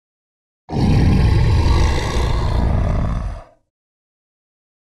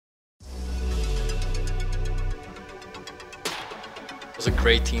was a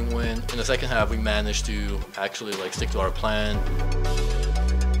great team win. In the second half, we managed to actually stick to our plan.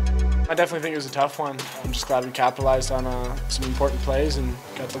 I definitely think it was a tough one. I'm just glad we capitalized on some important plays and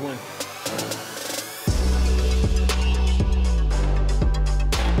got the win.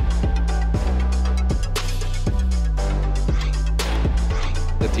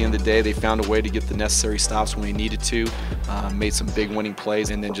 At the end of the day, they found a way to get the necessary stops when they needed to, made some big winning plays,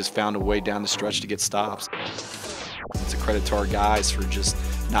 and then just found a way down the stretch to get stops. It's a credit to our guys for just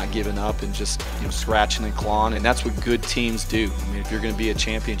not giving up and just scratching and clawing, and that's what good teams do. I mean, if you're going to be a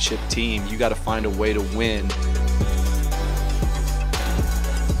championship team, you got to find a way to win.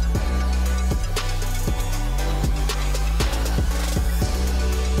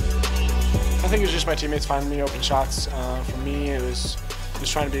 I think it was just my teammates finding me open shots. For me, it was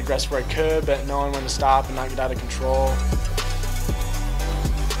just trying to be aggressive where I could, but knowing when to stop and not get out of control.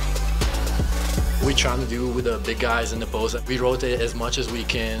 We trying to do with the big guys in the post. We rotate as much as we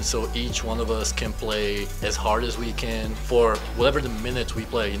can so each one of us can play as hard as we can for whatever the minutes we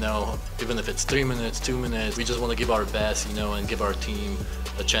play, even if it's 3 minutes, 2 minutes. We just want to give our best, and give our team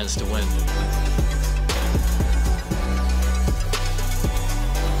a chance to win.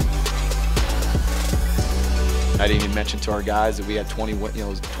 I didn't even mention to our guys that we had 20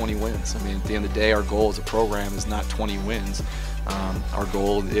 wins. I mean, at the end of the day, our goal as a program is not 20 wins. Our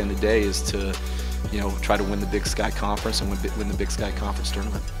goal at the end of the day is to, try to win the Big Sky Conference and win the Big Sky Conference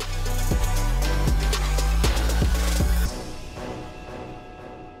tournament.